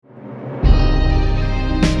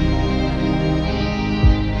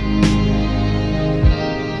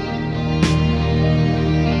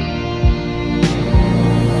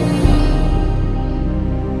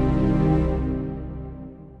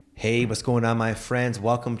Hey, what's going on, my friends?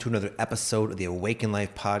 Welcome to another episode of the Awaken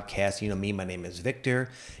Life podcast. You know me, my name is Victor,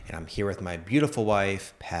 and I'm here with my beautiful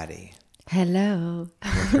wife, Pattie. Hello.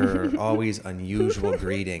 With her always unusual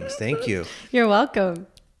greetings. Thank you. You're welcome.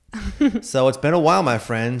 So it's been a while, my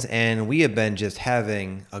friends, and we have been just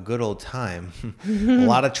having a good old time. A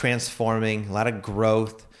lot of transforming, a lot of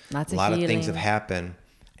growth, Lots a of lot healing. of things have happened.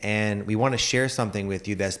 And we want to share something with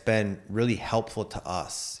you that's been really helpful to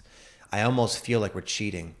us. I almost feel like we're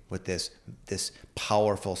cheating with this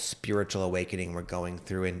powerful spiritual awakening we're going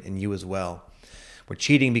through, and you as well. We're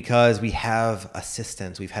cheating because we have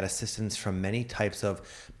assistance. We've had assistance from many types of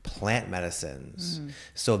plant medicines.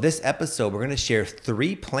 So this episode, we're going to share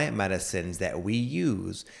 3 plant medicines that we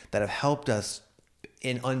use that have helped us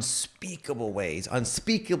in unspeakable ways,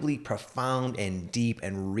 unspeakably profound and deep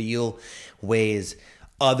and real ways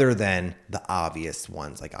other than the obvious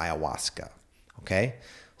ones like ayahuasca. Okay?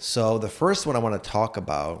 So the first one I want to talk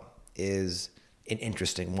about is an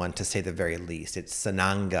interesting one, to say the very least. It's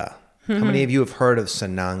Sananga. How many of you have heard of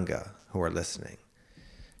Sananga who are listening?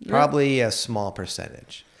 Probably a small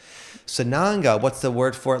percentage. Sananga, what's the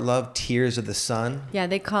word for it, love? Tears of the sun? Yeah,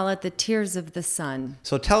 they call it the tears of the sun.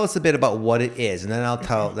 So tell us a bit about what it is, and then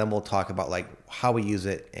then we'll talk about like how we use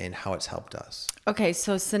it and how it's helped us. Okay,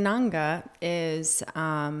 so Sananga is,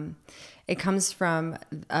 it comes from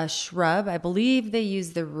a shrub. I believe they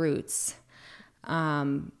use the roots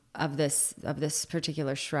of this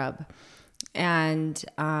particular shrub. And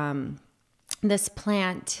this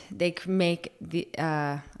plant, they make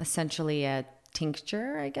essentially a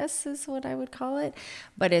tincture, I guess is what I would call it.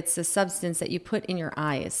 But it's a substance that you put in your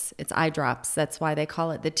eyes. It's eye drops. That's why they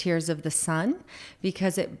call it the tears of the sun,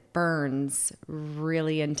 because it burns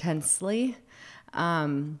really intensely.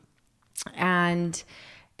 And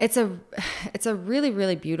it's a really,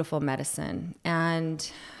 really beautiful medicine. And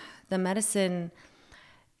the medicine,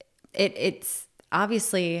 it's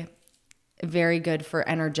obviously very good for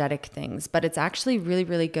energetic things, but it's actually really,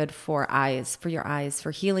 really good for your eyes, for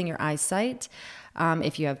healing your eyesight.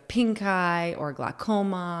 If you have pink eye or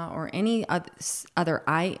glaucoma or any other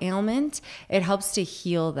eye ailment, it helps to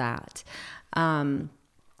heal that.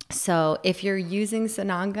 So if you're using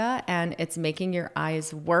Sananga and it's making your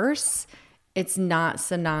eyes worse, it's not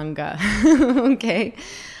Sananga. Okay.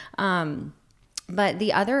 But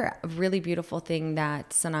the other really beautiful thing that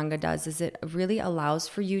Sananga does is it really allows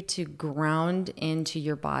for you to ground into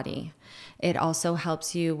your body. It also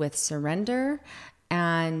helps you with surrender,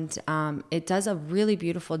 and it does a really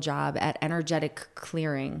beautiful job at energetic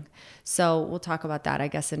clearing. So we'll talk about that, I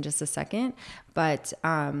guess, in just a second. But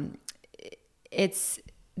it's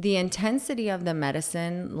the intensity of the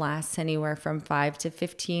medicine lasts anywhere from 5 to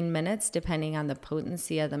 15 minutes, depending on the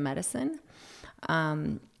potency of the medicine.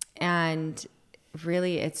 And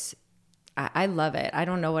really, I love it. I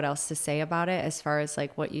don't know what else to say about it as far as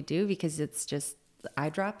like what you do, because it's just eye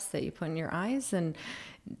drops that you put in your eyes. And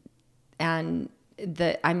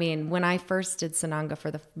when I first did Sananga for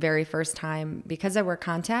the very first time, because I wear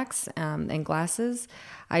contacts and glasses,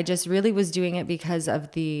 I just really was doing it because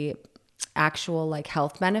of the actual like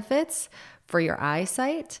health benefits for your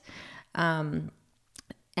eyesight. And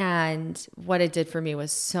what it did for me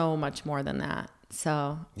was so much more than that.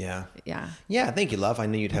 So yeah. Thank you, love. I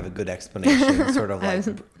knew you'd have a good explanation, sort of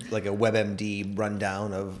like a WebMD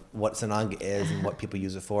rundown of what Sananga is and what people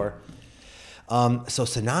use it for. So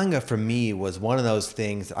Sananga for me was one of those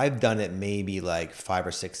things. I've done it maybe like 5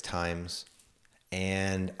 or 6 times,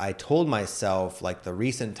 and I told myself, like the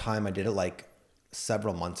recent time I did it, like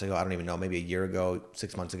several months ago, I don't even know, maybe a year ago,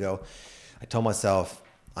 6 months ago, I told myself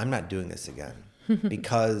I'm not doing this again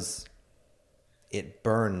because it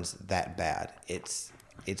burns that bad. It's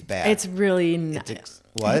bad. It's really not.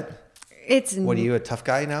 What? What, are you a tough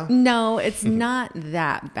guy now? No, it's not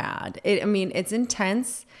that bad. It's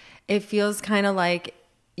intense. It feels kind of like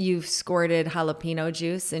you've squirted jalapeno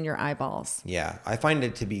juice in your eyeballs. Yeah, I find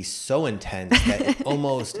it to be so intense that it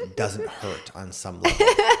almost doesn't hurt on some level.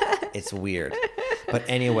 It's weird. But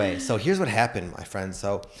anyway, so here's what happened, my friends.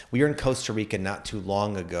 So we were in Costa Rica not too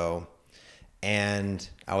long ago, and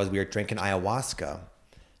we were drinking ayahuasca,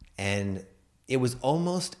 and it was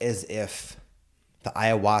almost as if the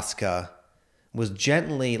ayahuasca was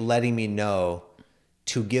gently letting me know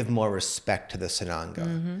to give more respect to the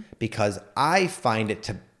Sananga, because I find it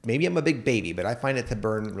to, maybe I'm a big baby, but I find it to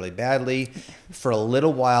burn really badly. For a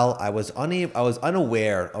little while, I was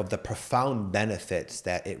unaware of the profound benefits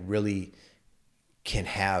that it really can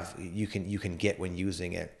have, you can get when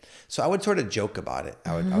using it. So I would sort of joke about it.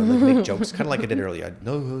 I would like make jokes, kind of like I did earlier.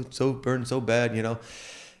 No, it burns so bad, you know.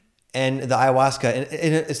 And the ayahuasca,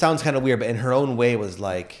 and it sounds kind of weird, but in her own way was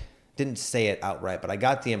like, didn't say it outright, but I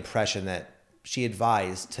got the impression that she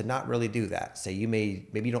advised to not really do that. Say, maybe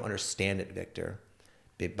you don't understand it, Victor,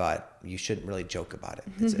 but you shouldn't really joke about it.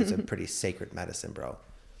 It's a pretty sacred medicine, bro.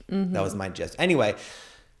 Mm-hmm. That was my gist. Anyway,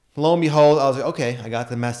 lo and behold, I was like, okay, I got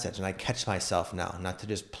the message, and I catch myself now not to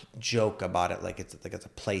just joke about it like it's a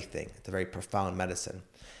plaything. It's a very profound medicine.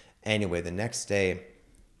 Anyway, the next day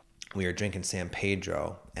we were drinking San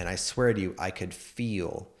Pedro, and I swear to you,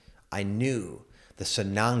 I knew the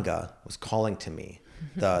Sananga was calling to me.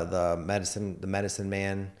 The medicine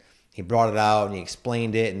man, he brought it out and he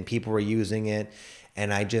explained it, and people were using it,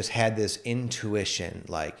 and I just had this intuition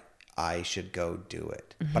like I should go do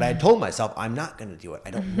it. Mm-hmm. But I had told myself I'm not going to do it.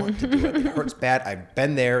 I don't want to do it. It hurts bad. I've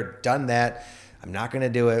been there, done that. I'm not going to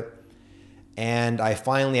do it. And I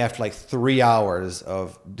finally, after like 3 hours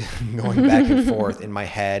of going back and forth in my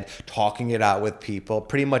head, talking it out with people,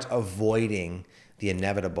 pretty much avoiding the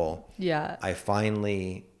inevitable, I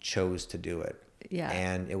finally chose to do it. Yeah.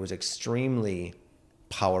 And it was extremely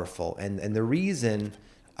powerful. And the reason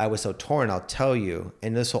I was so torn, I'll tell you,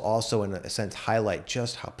 and this will also in a sense highlight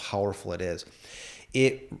just how powerful it is.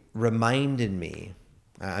 It reminded me,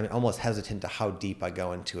 I'm almost hesitant to how deep I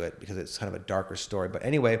go into it because it's kind of a darker story. But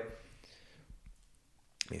anyway,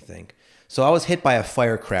 let me think. So I was hit by a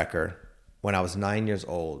firecracker when I was 9 years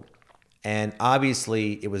old. And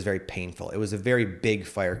obviously it was very painful. It was a very big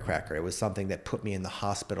firecracker. It was something that put me in the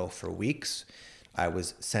hospital for weeks. I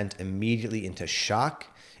was sent immediately into shock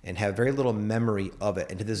and have very little memory of it.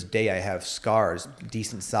 And to this day, I have scars,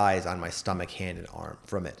 decent size, on my stomach, hand, and arm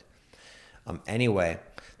from it. Anyway,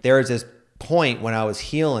 there was this point when I was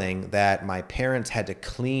healing that my parents had to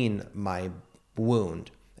clean my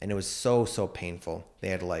wound, and it was so painful.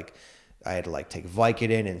 I had to take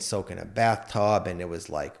Vicodin and soak in a bathtub, and it was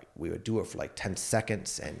like we would do it for like 10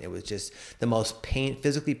 seconds, and it was just the most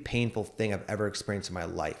physically painful thing I've ever experienced in my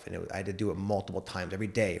life. And I had to do it multiple times every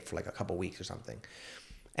day for like a couple weeks or something.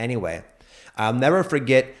 Anyway, I'll never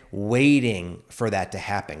forget waiting for that to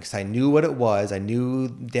happen because I knew what it was. I knew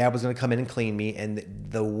Dad was going to come in and clean me, and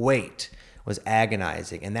the wait was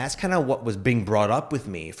agonizing. And that's kind of what was being brought up with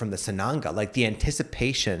me from the Sananga, like the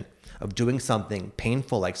anticipation of doing something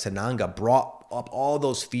painful like Sananga brought up all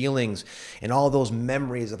those feelings and all those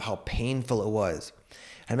memories of how painful it was.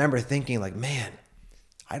 I remember thinking like, man,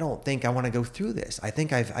 I don't think I want to go through this. I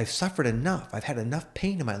think I've suffered enough. I've had enough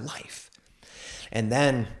pain in my life. And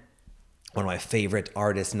then one of my favorite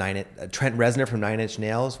artists, Trent Reznor from Nine Inch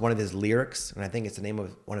Nails, one of his lyrics, and I think it's the name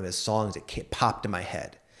of one of his songs, it popped in my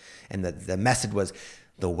head. And the message was,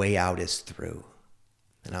 the way out is through.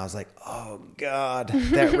 And I was like, oh God,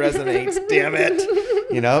 that resonates, damn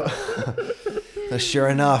it. You know? So sure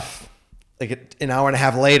enough, like an hour and a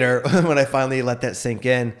half later, when I finally let that sink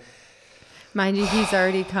in. Mind you, he's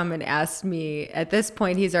already come and asked me, at this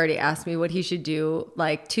point, he's already asked me what he should do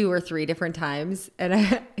like 2 or 3 different times. And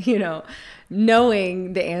I,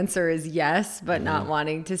 knowing the answer is yes, but not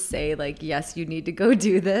wanting to say like, yes, you need to go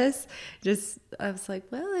do this. I was like,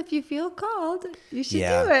 well, if you feel called, you should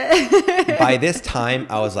do it. By this time,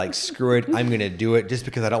 I was like, screw it. I'm going to do it just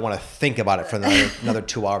because I don't want to think about it for another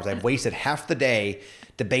 2 hours. I've wasted half the day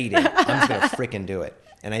debating. I'm just going to freaking do it.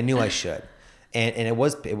 And I knew I should. And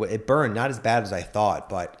it burned, not as bad as I thought,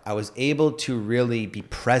 but I was able to really be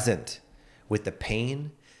present with the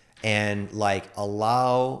pain and like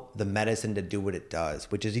allow the medicine to do what it does,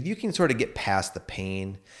 which is if you can sort of get past the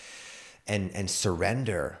pain and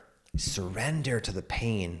surrender to the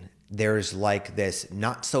pain, there's like this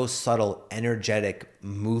not so subtle energetic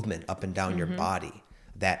movement up and down your body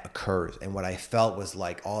that occurs. And what I felt was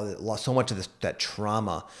like so much of that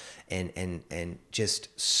trauma and just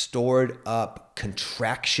stored up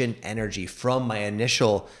contraction energy from my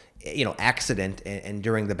initial accident and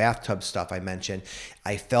during the bathtub stuff I mentioned.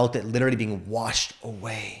 I felt it literally being washed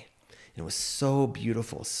away. And it was so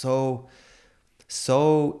beautiful, it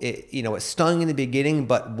stung in the beginning,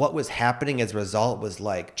 but what was happening as a result was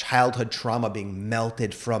like childhood trauma being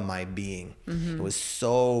melted from my being. It was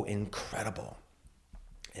so incredible.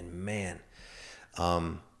 And man,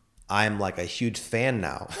 I'm like a huge fan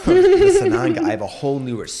now of the Sananga. I have a whole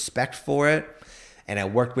new respect for it. And I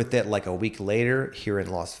worked with it like a week later here in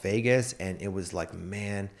Las Vegas. And it was like,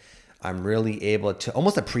 man, I'm really able to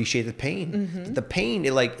almost appreciate the pain. The pain,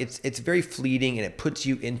 it's very fleeting, and it puts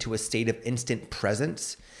you into a state of instant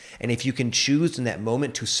presence. And if you can choose in that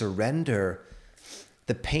moment to surrender,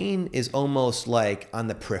 the pain is almost like on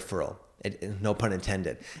the peripheral. No pun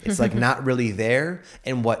intended. It's like not really there.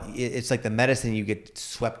 And it's like the medicine, you get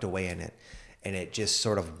swept away in it. And it just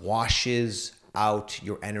sort of washes out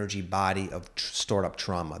your energy body of stored up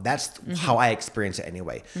trauma. That's how I experience it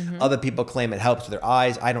anyway. Other people claim it helps with their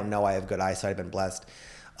eyes. I don't know. I have good eyesight. I've been blessed.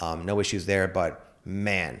 No issues there. But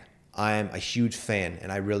man, I'm a huge fan,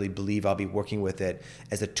 and I really believe I'll be working with it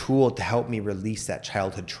as a tool to help me release that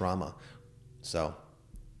childhood trauma. So,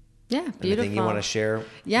 yeah, beautiful. Anything you want to share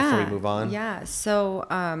before we move on? Yeah. So,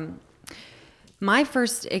 my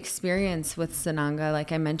first experience with Sananga,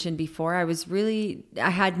 like I mentioned before, I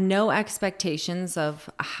had no expectations of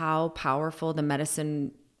how powerful the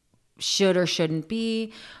medicine should or shouldn't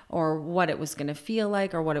be, or what it was going to feel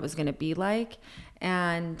like, or what it was going to be like.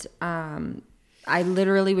 And I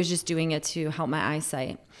literally was just doing it to help my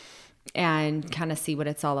eyesight and kind of see what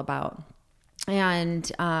it's all about.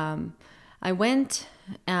 And I went,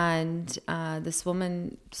 and this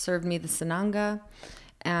woman served me the Sananga.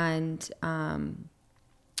 And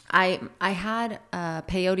I had a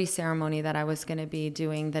peyote ceremony that I was going to be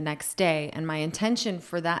doing the next day. And my intention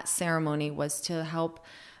for that ceremony was to help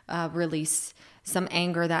release some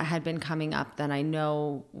anger that had been coming up that I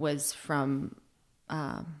know was from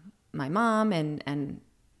my mom and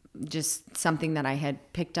just something that I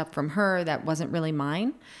had picked up from her that wasn't really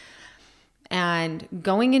mine. And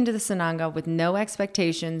going into the Sananga with no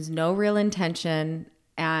expectations, no real intention,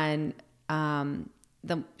 and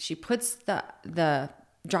she puts the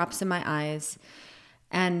drops in my eyes,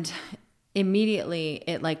 and immediately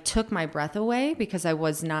it like took my breath away, because I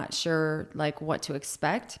was not sure like what to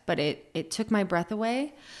expect, but it took my breath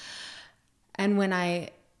away. And when I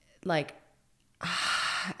like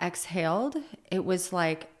exhaled, it was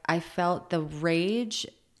like I felt the rage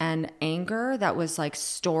and anger that was like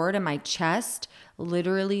stored in my chest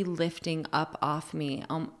literally lifting up off me.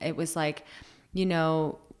 It was like,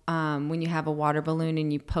 when you have a water balloon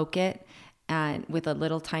and you poke it and with a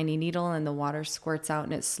little tiny needle and the water squirts out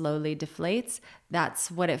and it slowly deflates.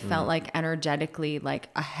 That's what it felt like energetically. Like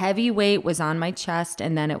a heavy weight was on my chest,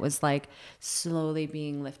 and then it was like slowly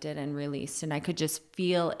being lifted and released. And I could just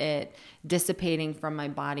feel it dissipating from my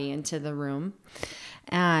body into the room.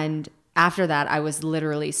 And after that, I was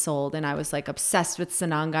literally sold, and I was like obsessed with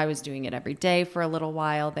Sananga. I was doing it every day for a little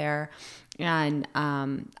while there. And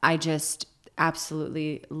I just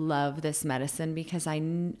absolutely love this medicine, because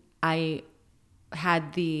I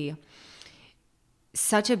had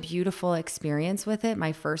such a beautiful experience with it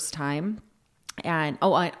my first time. And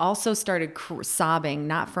I also started sobbing,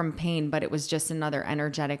 not from pain, but it was just another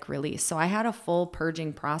energetic release. So I had a full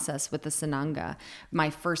purging process with the Sananga my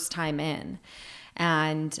first time in.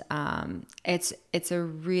 And it's a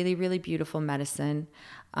really, really beautiful medicine.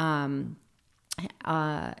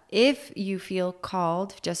 If you feel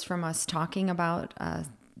called, just from us talking about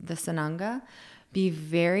the Sananga, be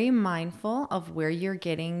very mindful of where you're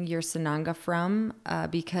getting your Sananga from,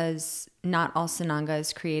 because not all Sananga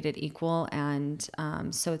is created equal. And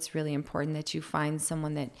so it's really important that you find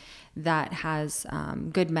someone that has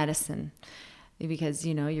good medicine, because,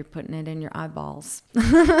 you're putting it in your eyeballs.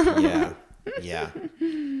 Yeah. Yeah.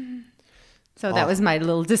 So that was my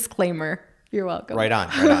little disclaimer. You're welcome. Right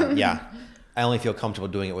on. Yeah. I only feel comfortable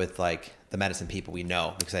doing it with like the medicine people we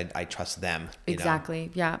know, because I trust them. Exactly.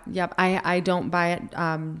 Yeah. Yep. I don't buy it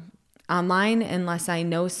online unless I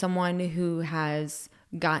know someone who has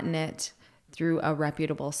gotten it through a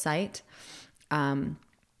reputable site. I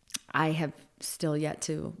have still yet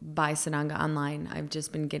to buy Sananga online. I've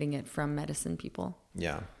just been getting it from medicine people.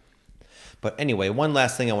 Yeah. But anyway, one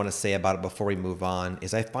last thing I want to say about it before we move on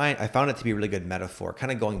is I found it to be a really good metaphor,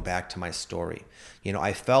 kind of going back to my story.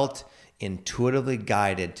 I felt intuitively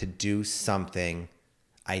guided to do something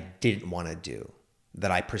I didn't want to do,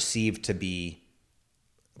 that I perceived to be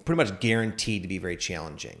pretty much guaranteed to be very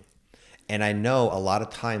challenging. And I know a lot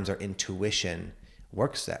of times our intuition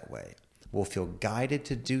works that way. We'll feel guided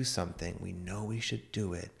to do something. We know we should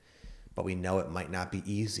do it, but we know it might not be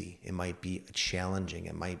easy. It might be challenging.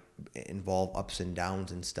 It might involve ups and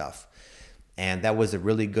downs and stuff. And that was a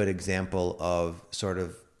really good example of sort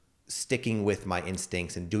of sticking with my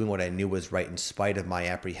instincts and doing what I knew was right in spite of my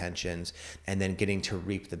apprehensions, and then getting to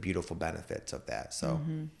reap the beautiful benefits of that. So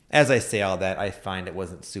as I say all that, I find it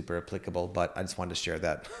wasn't super applicable, but I just wanted to share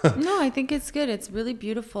that. No, I think it's good. It's really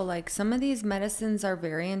beautiful. Like some of these medicines are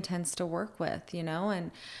very intense to work with,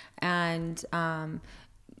 and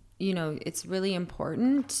it's really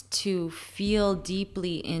important to feel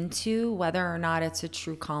deeply into whether or not it's a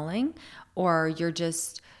true calling, or you're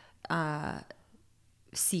just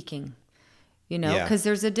seeking, because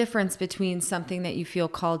there's a difference between something that you feel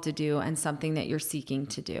called to do and something that you're seeking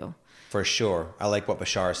to do. For sure. I like what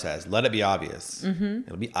Bashar says. Let it be obvious.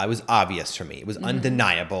 It was obvious for me. It was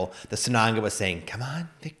undeniable. The Sananga was saying, come on,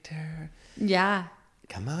 Victor. Yeah.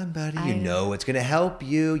 come on, buddy. You know it's going to help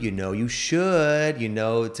you. You know you should. You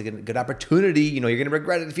know it's a good opportunity. You know you're going to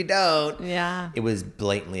regret it if you don't. Yeah. It was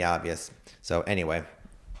blatantly obvious. So anyway.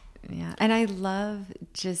 Yeah. And I love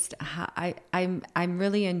just how I'm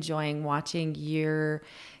really enjoying watching your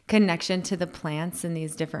connection to the plants and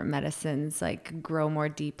these different medicines like grow more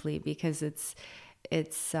deeply, because it's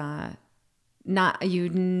not, you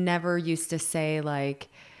never used to say like,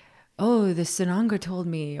 oh, the Sananga told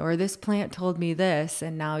me, or this plant told me this.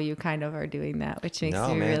 And now you kind of are doing that, which makes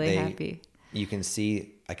me really happy. I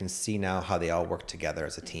can see now how they all work together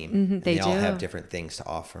as a team. Mm-hmm, and they all have different things to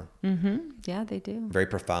offer. Mm-hmm. Yeah, they do. Very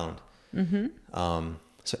profound. Mm-hmm.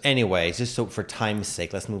 So anyway, just so for time's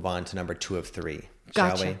sake, let's move on to number 2 of 3.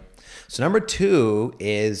 Gotcha. Shall we? So number 2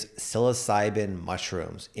 is psilocybin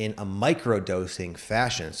mushrooms in a microdosing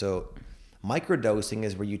fashion. So microdosing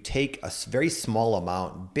is where you take a very small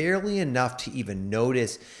amount, barely enough to even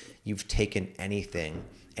notice you've taken anything.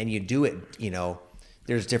 And you do it,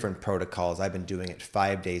 there's different protocols. I've been doing it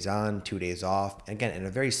 5 days on, 2 days off. Again, in a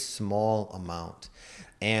very small amount.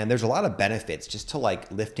 And there's a lot of benefits just to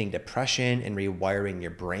like lifting depression and rewiring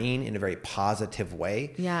your brain in a very positive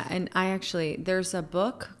way. Yeah. And there's a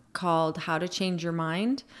book called How to Change Your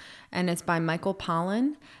Mind, and it's by Michael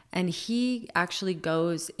Pollan. And he actually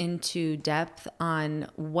goes into depth on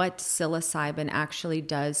what psilocybin actually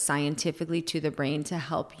does scientifically to the brain to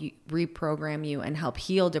help you reprogram you and help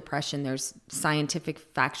heal depression. There's scientific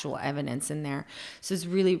factual evidence in there. So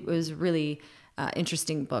it was a really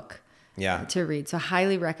interesting book. Yeah. To read. So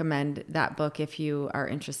highly recommend that book if you are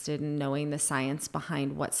interested in knowing the science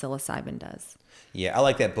behind what psilocybin does. Yeah, I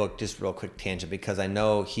like that book. Just real quick tangent, because I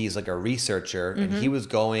know he's like a researcher, and he was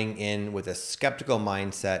going in with a skeptical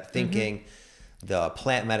mindset, thinking the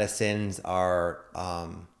plant medicines are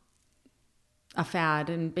a fad,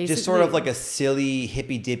 and basically just sort of like a silly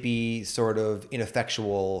hippy dippy sort of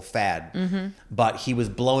ineffectual fad. But he was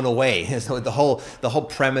blown away. So the whole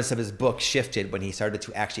premise of his book shifted when he started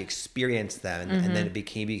to actually experience them, and then it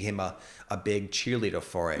became a big cheerleader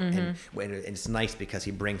for it. And it's nice because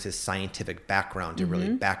he brings his scientific background to really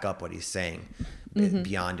back up what he's saying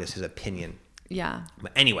beyond just his opinion. Yeah.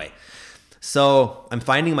 But anyway, so I'm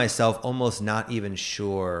finding myself almost not even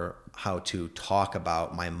sure how to talk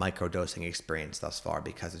about my microdosing experience thus far,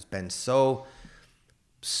 because it's been so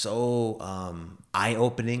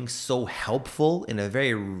eye-opening, so helpful in a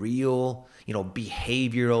very real,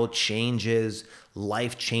 behavioral changes,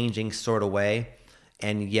 life-changing sort of way.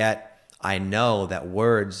 And yet I know that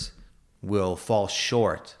words will fall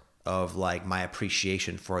short of like my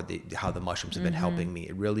appreciation for how the mushrooms have been helping me.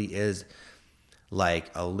 It really is like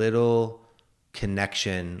a little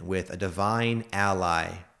connection with a divine ally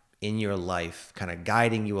in your life, kind of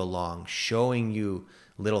guiding you along, showing you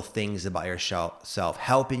little things about yourself,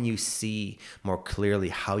 helping you see more clearly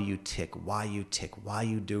how you tick, why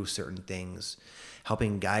you do certain things,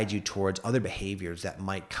 helping guide you towards other behaviors that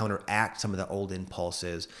might counteract some of the old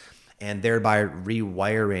impulses, and thereby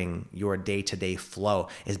rewiring your day-to-day flow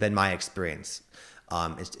has been my experience.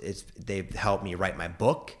 They've helped me write my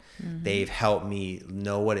book. They've helped me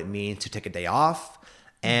know what it means to take a day off.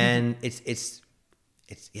 And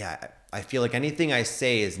I feel like anything I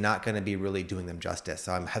say is not going to be really doing them justice.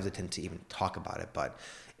 So I'm hesitant to even talk about it, but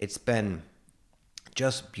it's been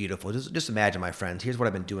just beautiful. Just imagine, my friends, here's what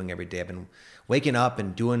I've been doing every day. I've been waking up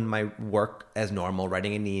and doing my work as normal,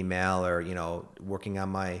 writing an email or, working on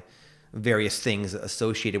my various things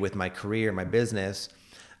associated with my career, my business.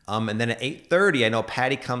 And then at 8:30, I know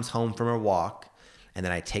Patty comes home from her walk, and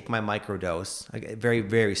then I take my microdose, like a very,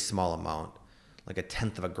 very small amount, like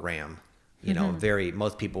 1/10 of a gram.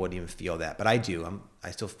 Most people wouldn't even feel that, but I do.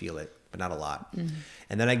 I still feel it, but not a lot.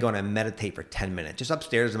 And then I go and I meditate for 10 minutes, just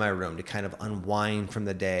upstairs in my room, to kind of unwind from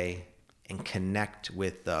the day and connect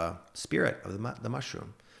with the spirit of the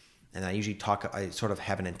mushroom. And I usually I sort of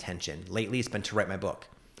have an intention. Lately, it's been to write my book.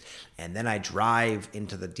 And then I drive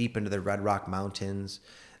deep into the Red Rock Mountains,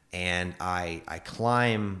 and I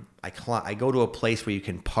go to a place where you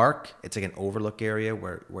can park. It's like an overlook area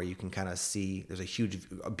where you can kind of see, there's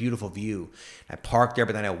a beautiful view. I park there,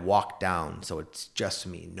 but then I walk down. So it's just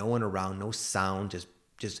me, no one around, no sound,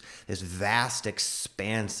 just this vast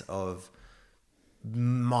expanse of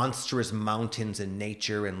monstrous mountains and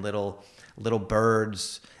nature and little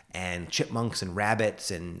birds and chipmunks and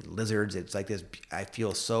rabbits and lizards. It's like this, I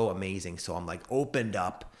feel so amazing. So I'm like opened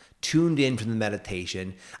up, tuned in from the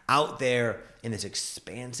meditation, out there in this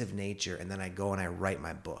expansive nature, and then I go and I write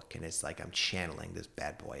my book, and it's like I'm channeling this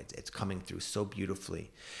bad boy. It's coming through so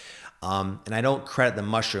beautifully. And I don't credit the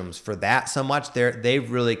mushrooms for that so much.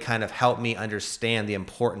 They've really kind of helped me understand the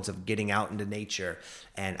importance of getting out into nature.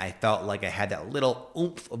 And I felt like I had that little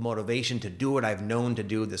oomph of motivation to do what I've known to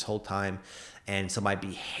do this whole time. And so my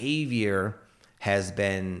behavior has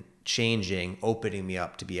been changing, opening me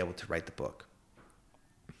up to be able to write the book.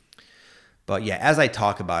 But yeah, as I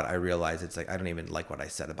talk about it, I realize it's like, I don't even like what I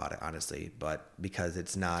said about it, honestly, but because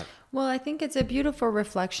it's not. Well, I think it's a beautiful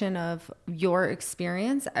reflection of your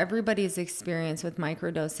experience. Everybody's experience with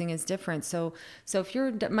microdosing is different. So if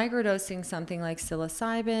you're microdosing something like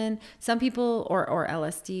psilocybin, some people, or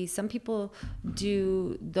LSD, some people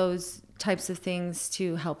do those types of things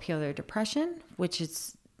to help heal their depression, which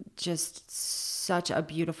is just such a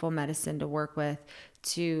beautiful medicine to work with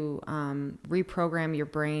to reprogram your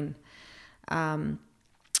brain.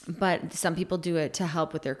 But some people do it to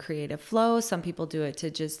help with their creative flow. Some people do it to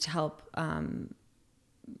just help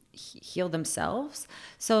heal themselves.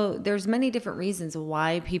 So there's many different reasons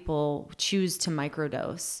why people choose to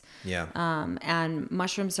microdose. Yeah. And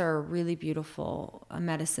mushrooms are a really beautiful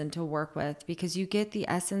medicine to work with because you get the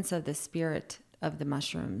essence of the spirit of the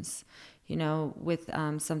mushrooms. You know, with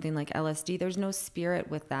something like LSD, there's no spirit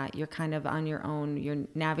with that. You're kind of on your own. You're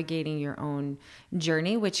navigating your own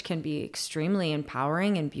journey, which can be extremely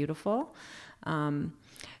empowering and beautiful.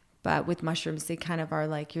 But with mushrooms, they kind of are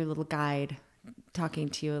like your little guide talking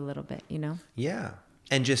to you a little bit, you know? Yeah.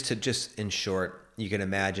 And just in short, you can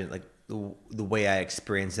imagine like the way I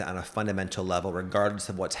experience it on a fundamental level, regardless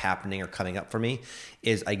of what's happening or coming up for me,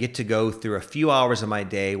 is I get to go through a few hours of my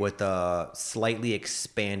day with a slightly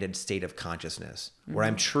expanded state of consciousness, where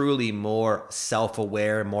I'm truly more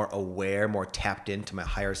self-aware, more aware, more tapped into my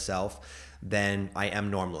higher self than I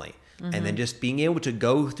am normally. And then just being able to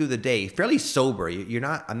go through the day fairly sober.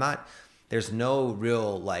 There's no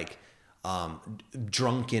real like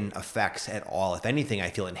drunken effects at all. If anything,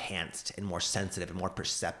 I feel enhanced and more sensitive and more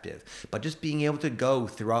perceptive. But just being able to go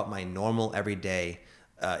throughout my normal everyday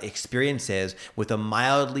experiences with a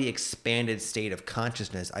mildly expanded state of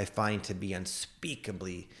consciousness, I find to be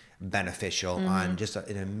unspeakably beneficial on just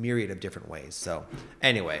in a myriad of different ways. So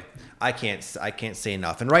anyway, I can't say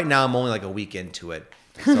enough. And right now I'm only like a week into it.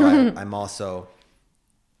 So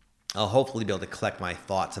I'll hopefully be able to collect my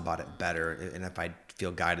thoughts about it better. And if I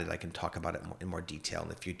feel guided, I can talk about it in more detail in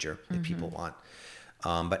the future if people want.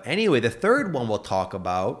 But anyway, the third one we'll talk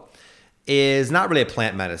about is not really a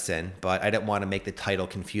plant medicine, but I didn't want to make the title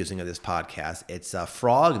confusing of this podcast. It's a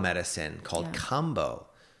frog medicine called Kambo.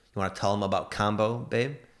 You want to tell them about Kambo,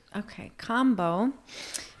 babe? Okay, Kambo.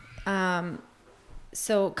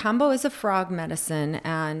 So Kambo is a frog medicine,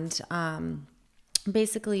 and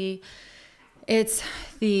basically it's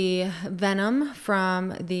the venom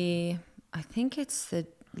from I think it's a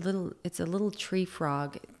little tree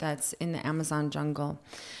frog that's in the Amazon jungle.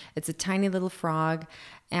 It's a tiny little frog.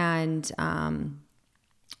 And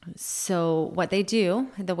so what they do,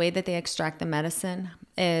 the way that they extract the medicine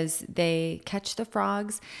is they catch the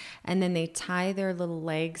frogs and then they tie their little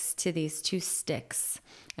legs to these two sticks.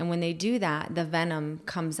 And when they do that, the venom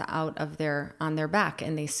comes out of on their back,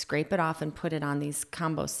 and they scrape it off and put it on these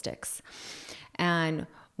combo sticks. And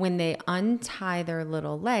when they untie their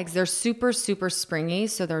little legs, they're super, super springy,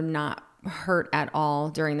 so they're not hurt at all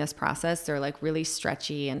during this process. They're like really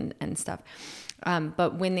stretchy and stuff.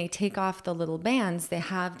 But when they take off the little bands, they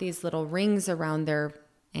have these little rings around their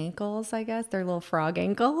ankles, I guess, their little frog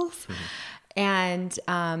ankles. And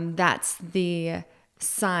that's the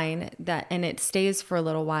sign and it stays for a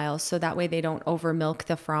little while, so that way they don't over milk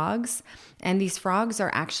the frogs. And these frogs are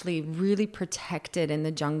actually really protected in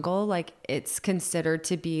the jungle. Like, it's considered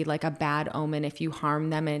to be like a bad omen if you harm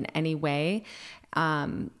them in any way.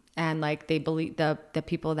 And like, they believe the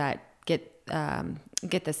people that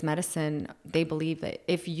get this medicine, they believe that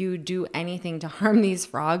if you do anything to harm these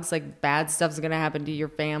frogs, like, bad stuff's going to happen to your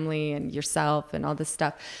family and yourself and all this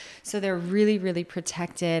stuff. So they're really, really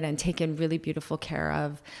protected and taken really beautiful care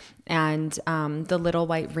of. And the little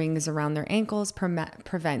white rings around their ankles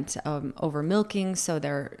prevent over milking. So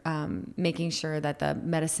they're making sure that the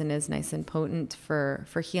medicine is nice and potent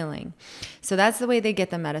for healing. So that's the way they get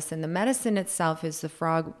the medicine. The medicine itself is the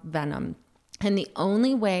frog venom. And the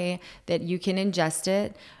only way that you can ingest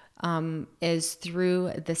it is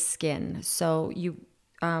through the skin. So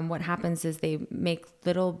what happens is they make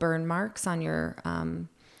little burn marks on your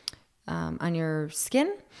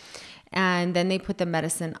skin, and then they put the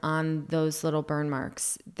medicine on those little burn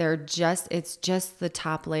marks. It's just the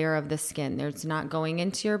top layer of the skin. It's not going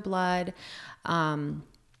into your blood.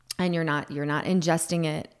 And you're not ingesting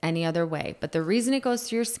it any other way. But the reason it goes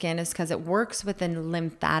through your skin is because it works with the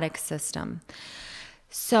lymphatic system.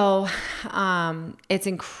 So it's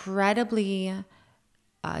incredibly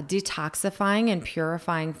detoxifying and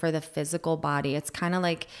purifying for the physical body. It's kind of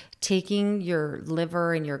like taking your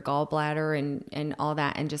liver and your gallbladder and all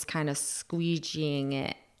that and just kind of squeegeeing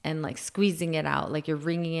it and like squeezing it out, like you're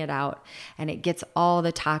wringing it out, and it gets all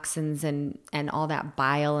the toxins and all that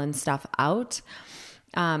bile and stuff out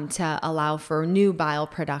to allow for new bile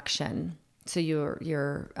production. So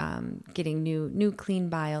you're getting new clean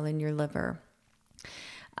bile in your liver.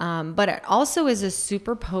 But it also is a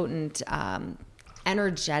super potent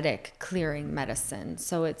energetic clearing medicine.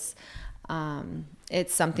 So it's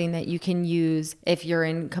something that you can use if you're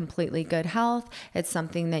in completely good health. It's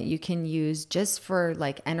something that you can use just for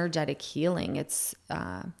like energetic healing. It's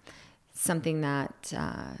something that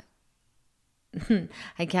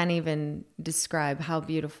I can't even describe how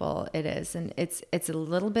beautiful it is. And it's a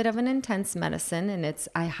little bit of an intense medicine, and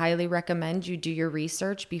I highly recommend you do your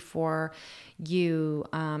research before you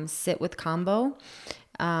sit with combo.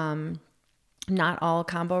 Not all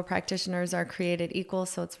combo practitioners are created equal,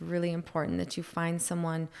 so it's really important that you find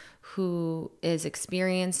someone who is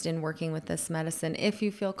experienced in working with this medicine if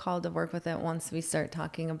you feel called to work with it once we start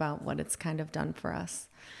talking about what it's kind of done for us.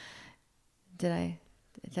 Did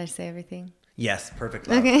I say everything? Yes, perfect.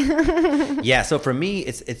 Love. Okay. Yeah, so for me,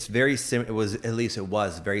 it's very it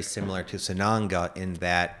was very similar to Sananga in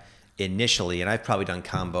that initially, and I've probably done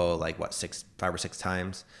combo like 5 or 6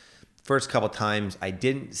 times. First couple times, I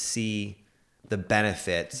didn't see the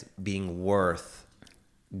benefits being worth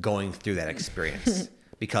going through that experience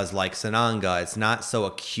because like Sananga, it's not so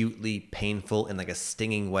acutely painful in like a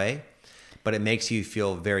stinging way, but it makes you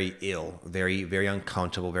feel very ill, very, very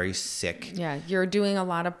uncomfortable, very sick. Yeah, you're doing a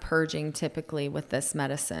lot of purging typically with this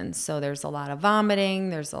medicine. So there's a lot of vomiting,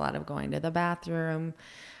 there's a lot of going to the bathroom.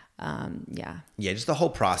 Yeah, just the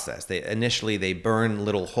whole process. They burn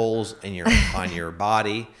little holes in on your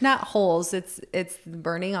body. Not holes. It's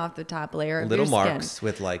burning off the top layer of little your marks skin.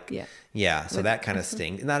 with like so that kind of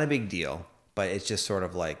sting. Not a big deal, but it's just sort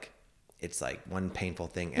of like it's like one painful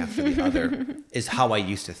thing after the other is how I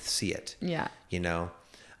used to see it. Yeah,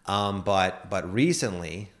 but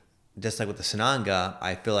recently, just like with the Sananga,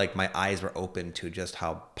 I feel like my eyes were open to just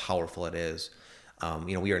how powerful it is.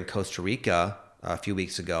 We were in Costa Rica a few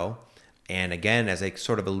weeks ago. And again, as I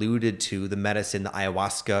sort of alluded to, the medicine, the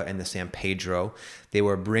ayahuasca and the San Pedro, they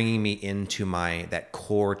were bringing me into that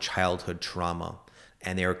core childhood trauma.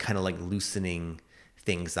 And they were kind of like loosening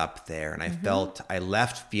things up there. And I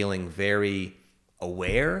left feeling very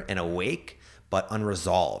aware and awake, but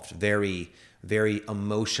unresolved, very, very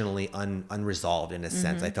emotionally unresolved in a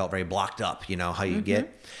sense. I felt very blocked up, how you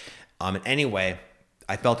get. And anyway,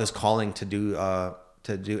 I felt this calling to do,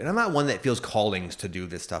 and I'm not one that feels callings to do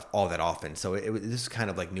this stuff all that often. So this is kind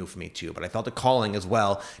of like new for me too, but I felt a calling as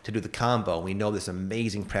well to do the combo. We know this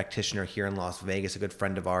amazing practitioner here in Las Vegas, a good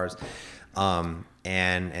friend of ours.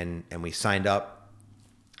 And we signed up,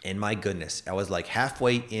 and my goodness, I was like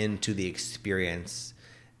halfway into the experience.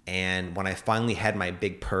 And when I finally had my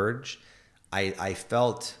big purge, I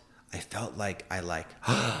felt like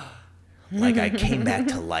like I came back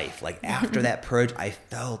to life. Like after that purge, I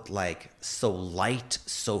felt like so light,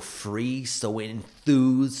 so free, so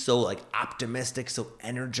enthused, so like optimistic, so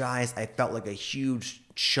energized. I felt like a huge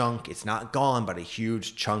chunk, it's not gone, but a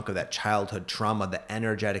huge chunk of that childhood trauma, the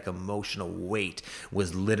energetic, emotional weight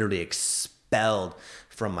was literally expelled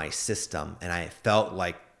from my system. And I felt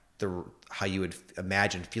like how you would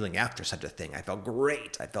imagine feeling after such a thing. I felt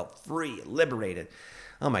great. I felt free, liberated.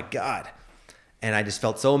 Oh my God. And I just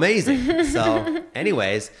felt so amazing. So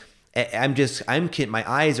anyways, my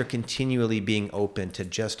eyes are continually being open to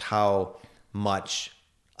just how much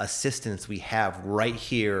assistance we have right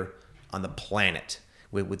here on the planet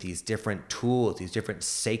with these different tools, these different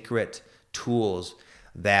sacred tools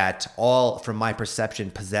that all, from my perception,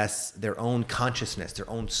 possess their own consciousness, their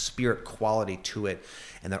own spirit quality to it.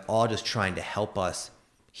 And they're all just trying to help us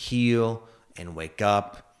heal and wake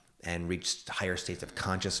up and reach higher states of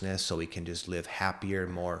consciousness so we can just live happier,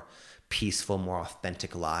 more peaceful, more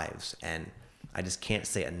authentic lives. And I just can't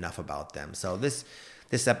say enough about them. So this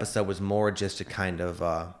episode was more just to kind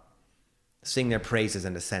of sing their praises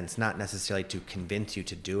in a sense, not necessarily to convince you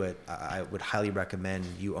to do it. I would highly recommend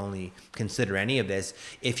you only consider any of this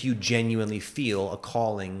if you genuinely feel a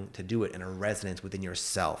calling to do it and a resonance within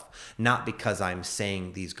yourself. Not because I'm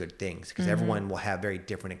saying these good things, because everyone will have very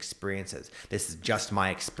different experiences. This is just my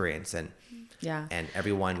experience, and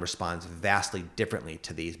everyone responds vastly differently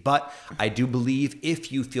to these. But I do believe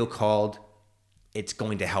if you feel called, it's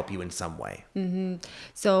going to help you in some way.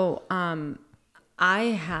 So, I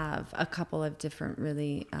have a couple of different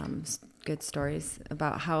really good stories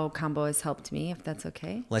about how combo has helped me, if that's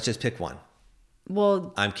okay. Let's just pick one.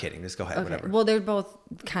 Well, I'm kidding. Just go ahead. okay. Whatever. Well, they're both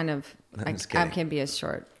kind of, I just kidding. can be as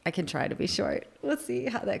short. I can try to be short. We'll see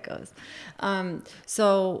how that goes.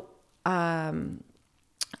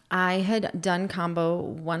 I had done combo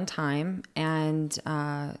one time, and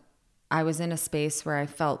I was in a space where I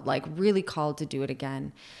felt like really called to do it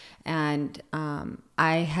again. And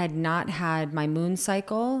I had not had my moon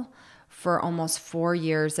cycle for almost 4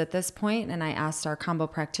 years at this point. And I asked our combo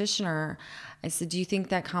practitioner, I said, do you think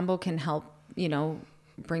that combo can help,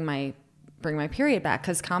 bring my period back?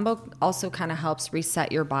 Because combo also kind of helps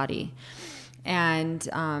reset your body. And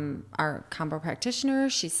our combo practitioner,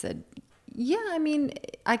 she said, yeah, I mean,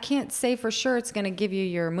 I can't say for sure it's going to give you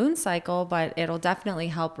your moon cycle, but it'll definitely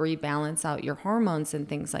help rebalance out your hormones and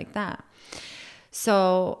things like that.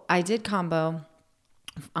 So I did combo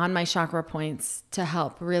on my chakra points to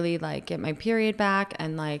help really like get my period back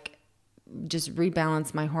and like just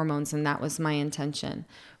rebalance my hormones. And that was my intention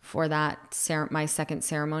for that, my second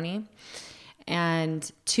ceremony. And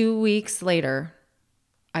 2 weeks later,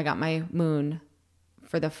 I got my moon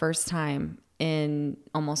for the first time in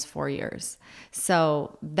almost 4 years.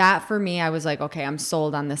 So that for me, I was like, okay, I'm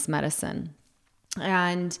sold on this medicine.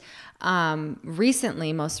 And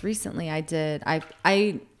most recently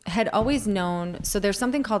I had always known, so there's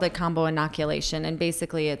something called a combo inoculation. And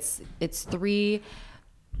basically it's 3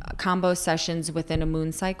 combo sessions within a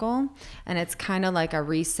moon cycle. And it's kind of like a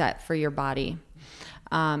reset for your body.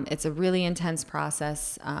 It's a really intense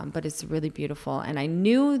process, but it's really beautiful. And I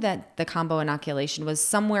knew that the combo inoculation was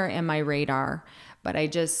somewhere in my radar, but I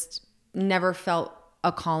just never felt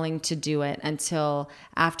a calling to do it until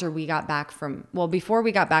after we got back before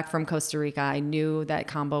we got back from Costa Rica. I knew that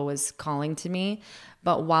combo was calling to me.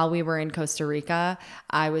 But while we were in Costa Rica,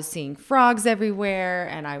 I was seeing frogs everywhere.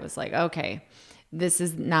 And I was like, okay, it's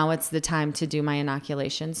the time to do my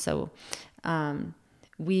inoculation. So,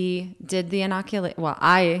 we did the inoculation. Well,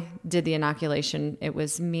 I did the inoculation. It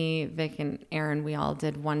was me, Vic, and Aaron. We all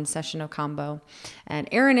did one session of combo. And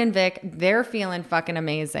Aaron and Vic, they're feeling fucking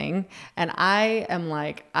amazing. And I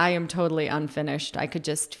am totally unfinished. I could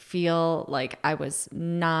just feel like I was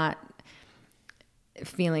not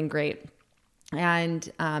feeling great. And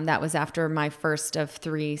that was after my first of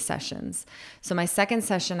 3 sessions. So my second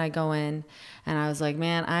session, I go in and I was like,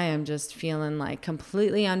 man, I am just feeling like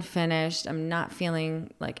completely unfinished. I'm not feeling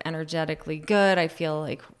like energetically good. I feel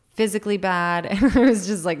like physically bad. And I was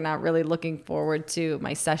just like not really looking forward to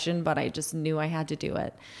my session, but I just knew I had to do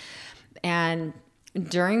it. And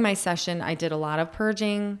during my session, I did a lot of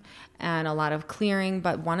purging and a lot of clearing.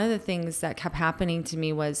 But one of the things that kept happening to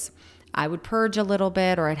me was I would purge a little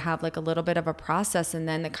bit, or I'd have like a little bit of a process. And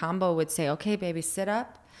then the combo would say, okay, baby, sit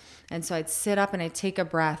up. And so I'd sit up and I'd take a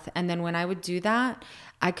breath. And then when I would do that,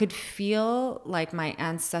 I could feel like my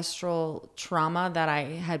ancestral trauma that I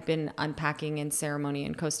had been unpacking in ceremony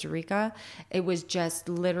in Costa Rica. It was just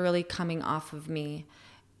literally coming off of me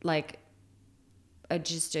like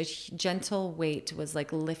just a gentle weight was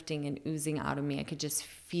like lifting and oozing out of me. I could just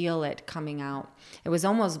feel it coming out. It was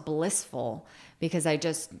almost blissful because I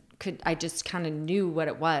just kind of knew what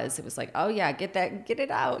it was. It was like, oh yeah, get it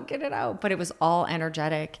out. But it was all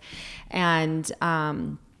energetic. And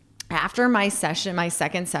after my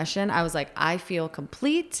second session, I was like, I feel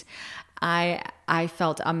complete. I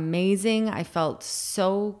felt amazing. I felt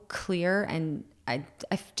so clear, and I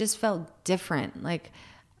just felt different. Like,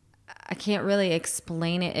 I can't really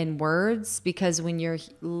explain it in words, because when you're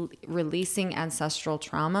releasing ancestral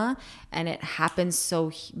trauma and it happens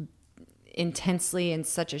so intensely in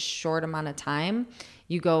such a short amount of time,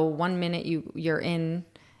 you go 1 minute you're in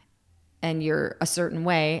and you're a certain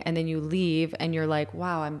way, and then you leave and you're like,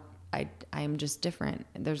 wow, I'm just different.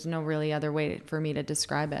 There's no really other way for me to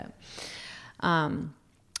describe it.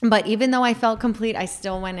 But even though I felt complete, I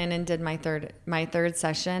still went in and did my third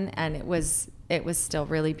session, and it was still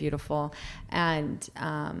really beautiful. And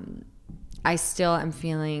I still am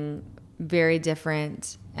feeling very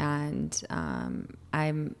different. And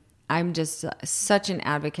I'm just such an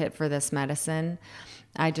advocate for this medicine.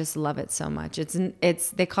 I just love it so much.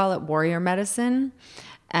 They call it warrior medicine.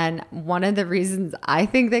 And one of the reasons I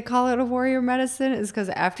think they call it a warrior medicine is because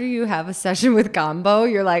after you have a session with Gambo,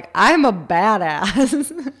 you're like, I'm a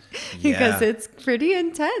badass. Because it's pretty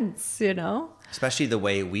intense, you know? Especially the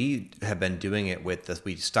way we have been doing it with this.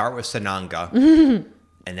 We start with Sananga,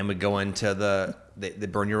 and then we go into they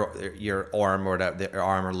burn your arm or your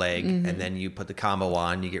arm or leg, and then you put the combo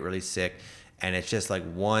on, you get really sick. And it's just like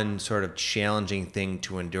one sort of challenging thing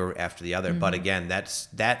to endure after the other. But again,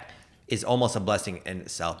 that is almost a blessing in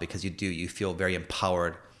itself, because you feel very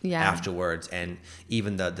empowered afterwards, and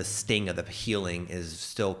even the sting of the healing is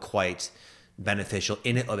still quite beneficial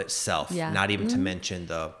in it of itself, not even to mention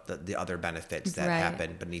the other benefits that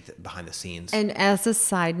happen behind the scenes. And as a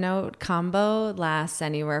side note, combo lasts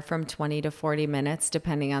anywhere from 20 to 40 minutes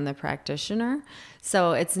depending on the practitioner,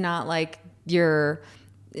 so it's not like you're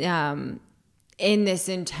in this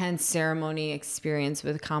intense ceremony experience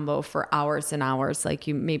with combo for hours and hours, like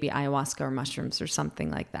you maybe ayahuasca or mushrooms or something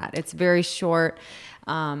like that. It's very short.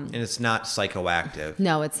 And it's not psychoactive.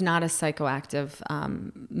 No, it's not a psychoactive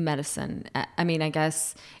medicine. I mean, I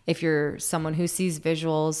guess if you're someone who sees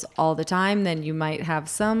visuals all the time, then you might have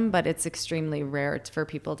some, but it's extremely rare for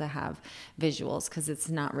people to have visuals because it's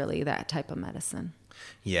not really that type of medicine.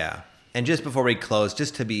 Yeah. And just before we close,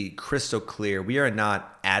 just to be crystal clear, we are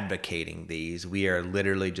not advocating these. We are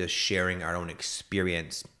literally just sharing our own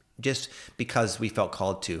experience, just because we felt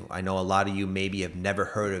called to. I know a lot of you maybe have never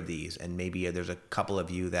heard of these, and maybe there's a couple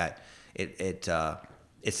of you that it's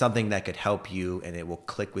something that could help you and it will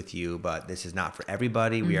click with you, but this is not for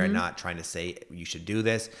everybody. We are not trying to say you should do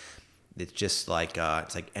this. It's just like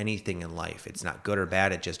it's like anything in life. It's not good or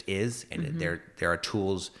bad. It just is, and there are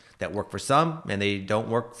tools that work for some and they don't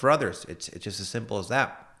work for others. It's just as simple as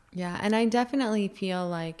that. Yeah, and I definitely feel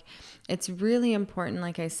like it's really important,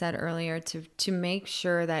 like I said earlier, to make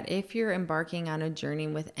sure that if you're embarking on a journey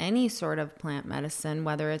with any sort of plant medicine,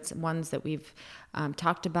 whether it's ones that we've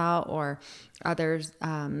talked about or other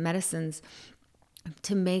medicines,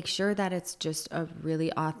 to make sure that it's just a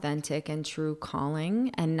really authentic and true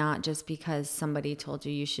calling, and not just because somebody told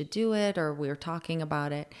you should do it or we're talking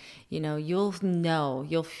about it. You'll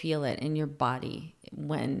feel it in your body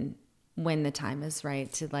when the time is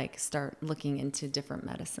right to like start looking into different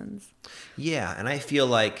medicines. Yeah, and I feel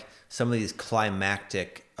like some of these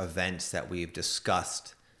climactic events that we've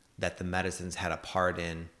discussed that the medicines had a part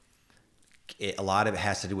in, a lot of it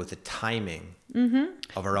has to do with the timing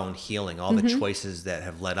of our own healing, all the choices that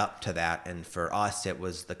have led up to that. And for us, it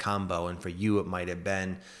was the combo, and for you, it might have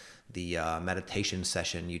been the meditation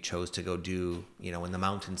session you chose to go do, in the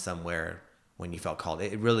mountains somewhere when you felt called.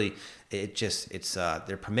 They're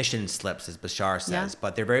permission slips, as Bashar says,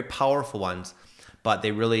 but they're very powerful ones. But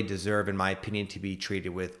they really deserve, in my opinion, to be treated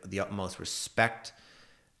with the utmost respect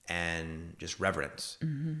and just reverence.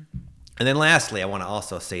 And then lastly, I want to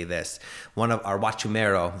also say this. One of our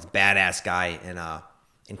Huachumero, this badass guy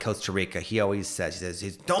in Costa Rica, he always says,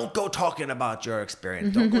 don't go talking about your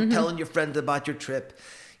experience. Don't go telling your friends about your trip.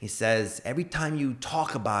 He says, every time you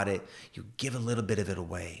talk about it, you give a little bit of it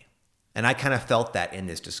away. And I kind of felt that in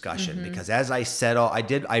this discussion, because as I said,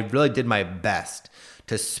 I really did my best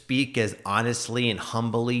to speak as honestly and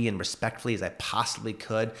humbly and respectfully as I possibly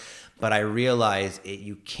could. But I realized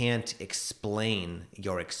you can't explain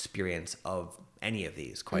your experience of any of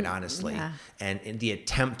these, quite honestly. Yeah. And the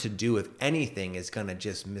attempt to do, if anything, is going to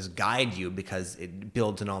just misguide you because it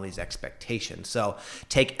builds in all these expectations. So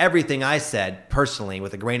take everything I said personally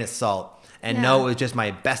with a grain of salt, and know it was just my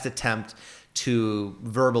best attempt to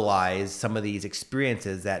verbalize some of these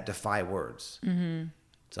experiences that defy words.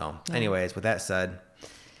 So anyways, with that said,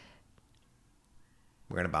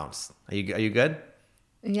 we're going to bounce. Are you good?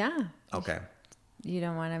 Yeah. Okay. You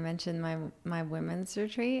don't want to mention my women's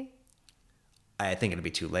retreat? I think it'll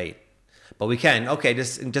be too late, but we can. Okay,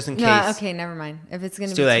 just in case. No, okay, never mind. If it's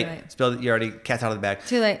gonna be too late, You already cat's out of the bag.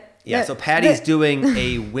 Too late. Yeah. So Pattie's doing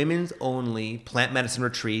a women's only plant medicine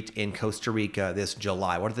retreat in Costa Rica this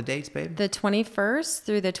July. What are the dates, babe? The 21st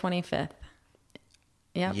through the 25th.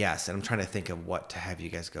 Yeah. Yes, and I'm trying to think of what to have you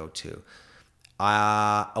guys go to.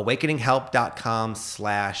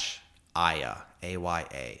 awakeninghelp.com/Aya.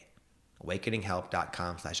 AYA.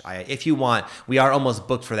 awakeninghelp.com/Aya. If you want, we are almost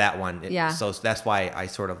booked for that one. So that's why I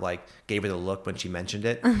sort of like gave her the look when she mentioned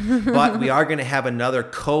it. But we are going to have another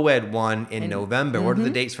co-ed one in November. What are the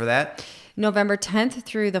dates for that? November 10th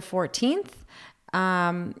through the 14th.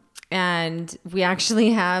 And we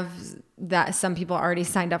actually have that some people already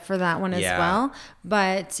signed up for that one as well.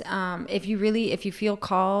 But if you feel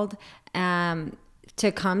called to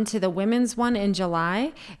come to the women's one in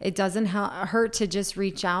July, it doesn't hurt to just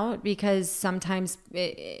reach out, because sometimes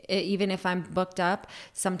even if I'm booked up,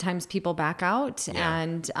 sometimes people back out,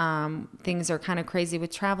 and things are kind of crazy with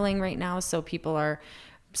traveling right now. So people are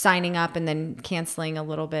signing up and then canceling a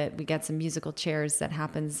little bit. We get some musical chairs that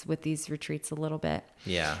happens with these retreats a little bit.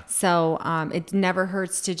 Yeah. So it never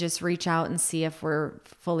hurts to just reach out and see if we're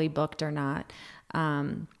fully booked or not.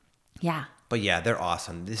 But yeah, they're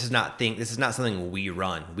awesome. This is not something we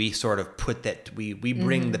run. We sort of put that we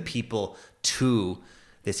bring the people to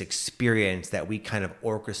this experience that we kind of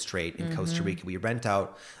orchestrate in Costa Rica. We rent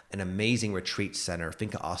out an amazing retreat center,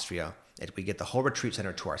 Finca Austria. We get the whole retreat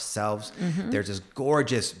center to ourselves. There's this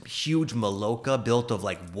gorgeous, huge maloca built of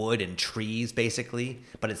like wood and trees, basically,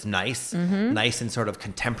 but it's nice, nice and sort of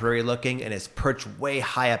contemporary looking, and it's perched way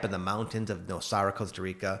high up in the mountains of Nosara, Costa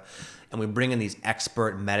Rica. And we bring in these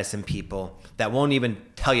expert medicine people that won't even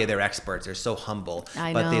tell you they're experts. They're so humble,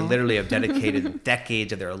 but they literally have dedicated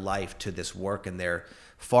decades of their life to this work, and they're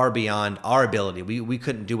far beyond our ability. We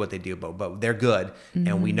couldn't do what they do, but they're good,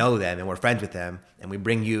 and we know them, and we're friends with them, and we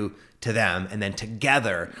bring you to them, and then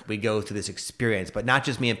together we go through this experience. But not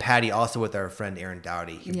just me and Patty, also with our friend Aaron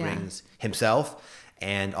Dowdy. He brings himself,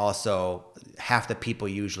 and also half the people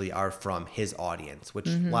usually are from his audience, which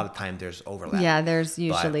a lot of times there's overlap. Yeah, there's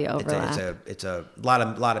usually overlap. It's a lot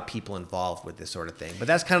of people involved with this sort of thing. But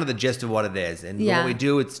that's kind of the gist of what it is. And what we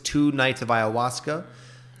do, it's 2 nights of ayahuasca.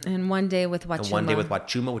 And one day with Wachuma. And one day with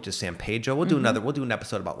Wachuma, which is San Pedro. We'll do an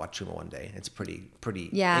episode about Wachuma one day. It's a pretty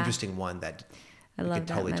interesting one that we could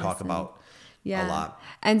totally talk about a lot.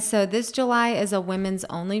 And so this July is a women's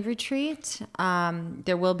only retreat.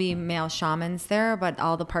 There will be male shamans there, but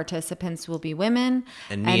all the participants will be women.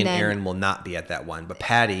 And me and Aaron will not be at that one, but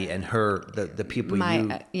Patty and her, the people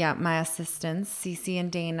my assistants, Cece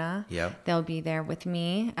and Dana, they'll be there with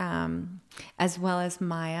me. As well as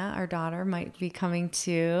Maya, our daughter, might be coming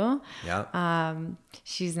too.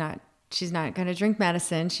 She's not going to drink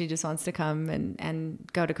medicine. She just wants to come and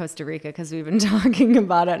go to Costa Rica because we've been talking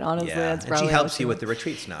about it. Honestly, that's probably. And she helps you with the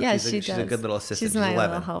retreats now. Yeah, she's a good little assistant. She's my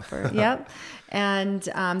little helper. Yep. And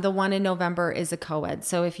the one in November is a co-ed.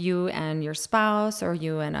 So if you and your spouse, or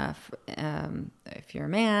you and if you're a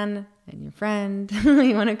man and your friend,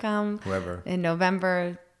 you want to come, whoever, in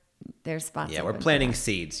November. There's spots. Yeah, we're planting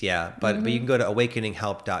seeds. Yeah, but you can go to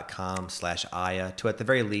awakeninghelp.com/Aya to at the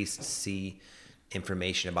very least see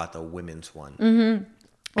information about the women's one.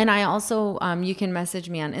 And I also, you can message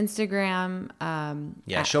me on Instagram.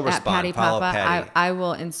 She'll respond. Patty Follow Papa. Patty.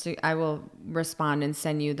 I will respond and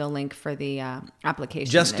send you the link for the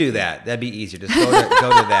application. Just do that. That'd be easier. Just go to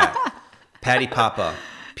that. Patty Papa,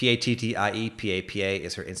 PATTIEPAPA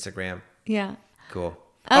is her Instagram. Yeah. Cool.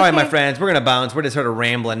 Okay. All right, my friends, we're gonna bounce. We're just sort of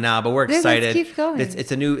rambling now, but we're excited. Let's keep going.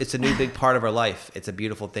 It's a new big part of our life. It's a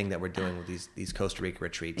beautiful thing that we're doing with these Costa Rica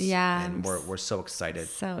retreats. Yeah, and we're so excited.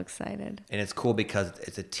 So excited. And it's cool because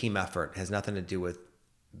it's a team effort. It has nothing to do with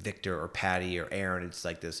Victor or Patty or Aaron. It's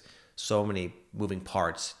like there's so many moving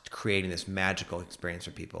parts creating this magical experience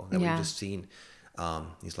for people that we've just seen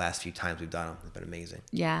these last few times we've done them. It's been amazing.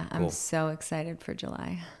 Yeah, cool. I'm so excited for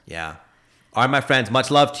July. Yeah. All right, my friends,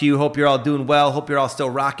 much love to you. Hope you're all doing well. Hope you're all still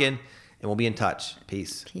rocking, and we'll be in touch.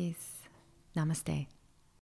 Peace. Peace. Namaste.